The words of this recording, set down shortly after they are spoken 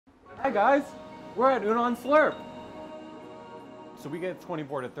Hi guys, we're at Hunan Slurp. So we get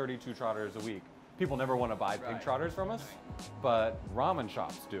 24 to 32 trotters a week. People never want to buy pig trotters from us, but ramen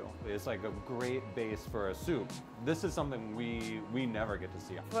shops do. It's like a great base for a soup. This is something we never get to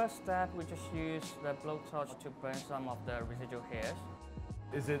see. First step, we just use the blowtorch to burn some of the residual hairs.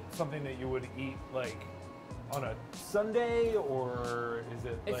 Is it something that you would eat like on a Sunday, or is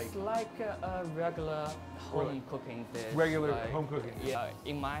it like... It's like a regular home cooking dish. Regular like, home cooking. Yeah,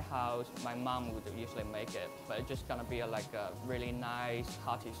 in my house, my mom would usually make it, but it's just gonna be like a really nice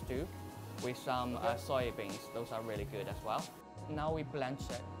hearty stew with some soybeans. Those are really good as well. Now we blanch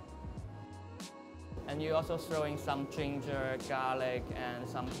it. And you also throw in some ginger, garlic, and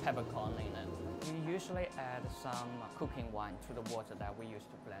some peppercorn in it. We usually add some cooking wine to the water that we use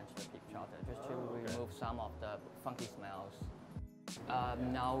to blanch the pig trotter, just to remove some of the funky smells.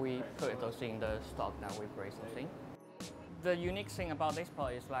 Now we put those in the stock that we braise those in. The unique thing about this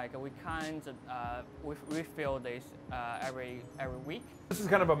pot is like we we refill this every week. This is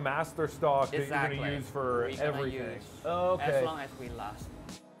kind of a master stock Exactly. that you're going to use for everything. As long as we last.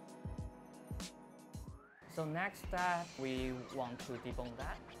 So next step, we want to debone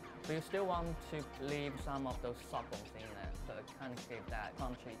that. So you still want to leave some of those soft bones in there, so it kind of gives that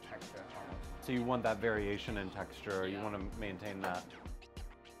crunchy texture almost. So you want that variation in texture, you want to maintain that.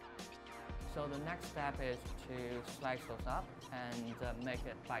 So the next step is to slice those up and make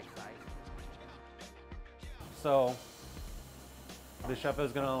it bite-sized. So the chef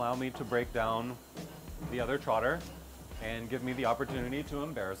is going to allow me to break down the other trotter and give me the opportunity to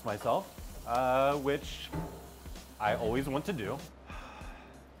embarrass myself, which I always want to do.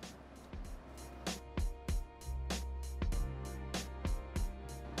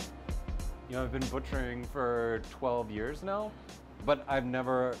 You know, I've been butchering for 12 years now, but I've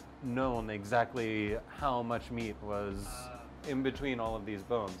never known exactly how much meat was in between all of these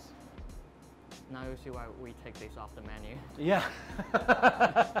bones. Now you see why we take this off the menu. Yeah.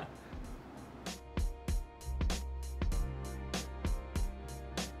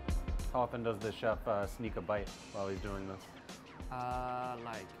 How often does the chef sneak a bite while he's doing this?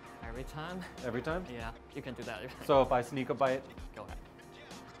 Like every time. Every time? Yeah, you can do that. So if I sneak a bite? Go ahead.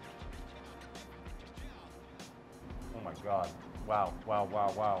 Oh my God. Wow, wow,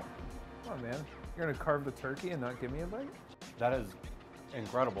 wow, wow. Come on, man. You're going to carve the turkey and not give me a bite? That is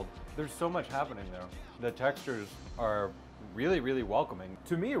incredible. There's so much happening there. The textures are really, really welcoming.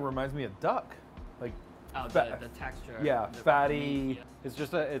 To me, it reminds me of duck. Like, oh, the texture. Yeah, the fatty. meat, yeah. It's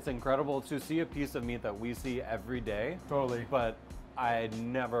just, it's incredible to see a piece of meat that we see every day. Totally. But I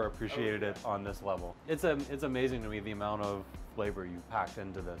never appreciated it on this level. It's amazing to me the amount of flavor you packed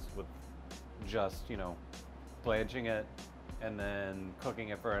into this with just, you know, blanching it and then cooking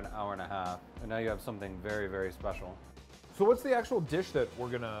it for an hour and a half. And now you have something very, very special. So what's the actual dish that we're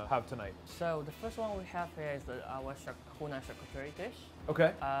going to have tonight? So the first one we have here is our Hunan charcuterie dish.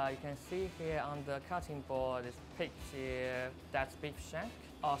 Okay. You can see here on the cutting board is pig here, that's beef shank,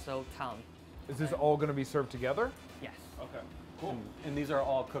 also tongue. Is this all going to be served together? Yes. Okay, cool. And these are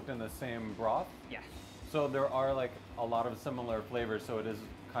all cooked in the same broth? Yes. So there are like a lot of similar flavors, so it is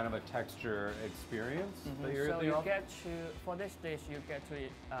kind of a texture experience that you're So you get to, for this dish, you get to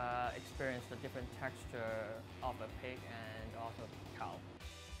experience the different texture of a pig and also cow.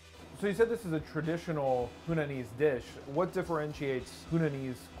 So you said this is a traditional Hunanese dish. What differentiates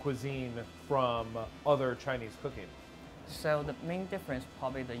Hunanese cuisine from other Chinese cooking? So the main difference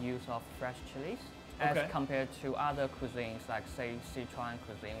probably the use of fresh chilies as compared to other cuisines like say Sichuan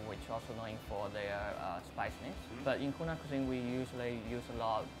cuisine, which is also known for their spiciness. But in Hunan cuisine, we usually use a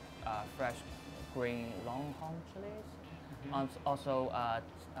lot of fresh green longhorn chilies, and also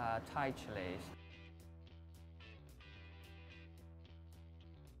Thai chilies.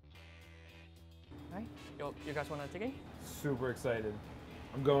 Right? You guys want to dig in? Super excited.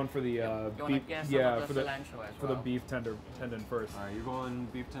 I'm going for the beef, for the beef tendon first. All right, you're going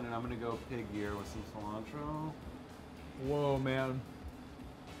beef tendon. I'm gonna go pig ear with some cilantro. Whoa, man,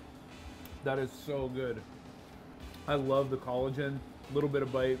 that is so good. I love the collagen, a little bit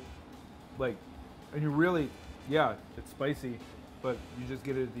of bite, like, and you really, yeah, it's spicy, but you just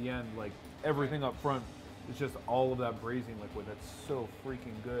get it at the end, like everything up front. It's just all of that braising liquid. That's so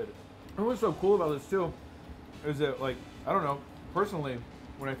freaking good. And what's so cool about this too is that, like, I don't know, personally,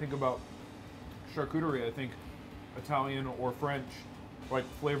 when I think about charcuterie, I think Italian or French, like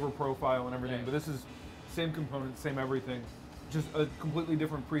flavor profile and everything, but this is same components, same everything, just a completely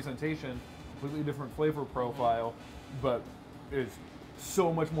different presentation, completely different flavor profile, but is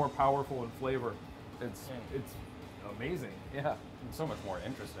so much more powerful in flavor. It's amazing. Yeah. It's so much more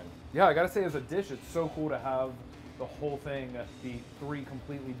interesting. Yeah, I gotta say, as a dish, it's so cool to have the whole thing be 3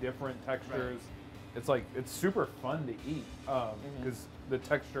 completely different textures. It's like, it's super fun to eat because the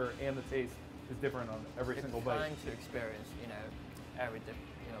texture and the taste is different on every single bite. Trying to experience, you know,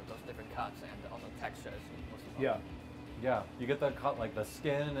 those different cuts and also textures. Yeah. Yeah, you get the cut, like the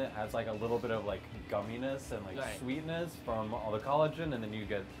skin, it has like a little bit of like gumminess and like sweetness from all the collagen, and then you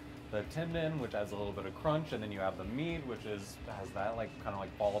get the tendon, which adds a little bit of crunch, and then you have the meat, which has that like kind of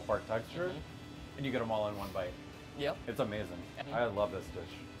like fall apart texture, and you get them all in one bite. Yep. It's amazing. I love this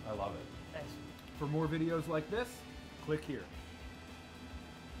dish. I love it. Thanks. For more videos like this, click here.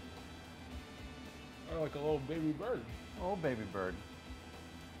 Oh, like a little baby bird. Oh, baby bird.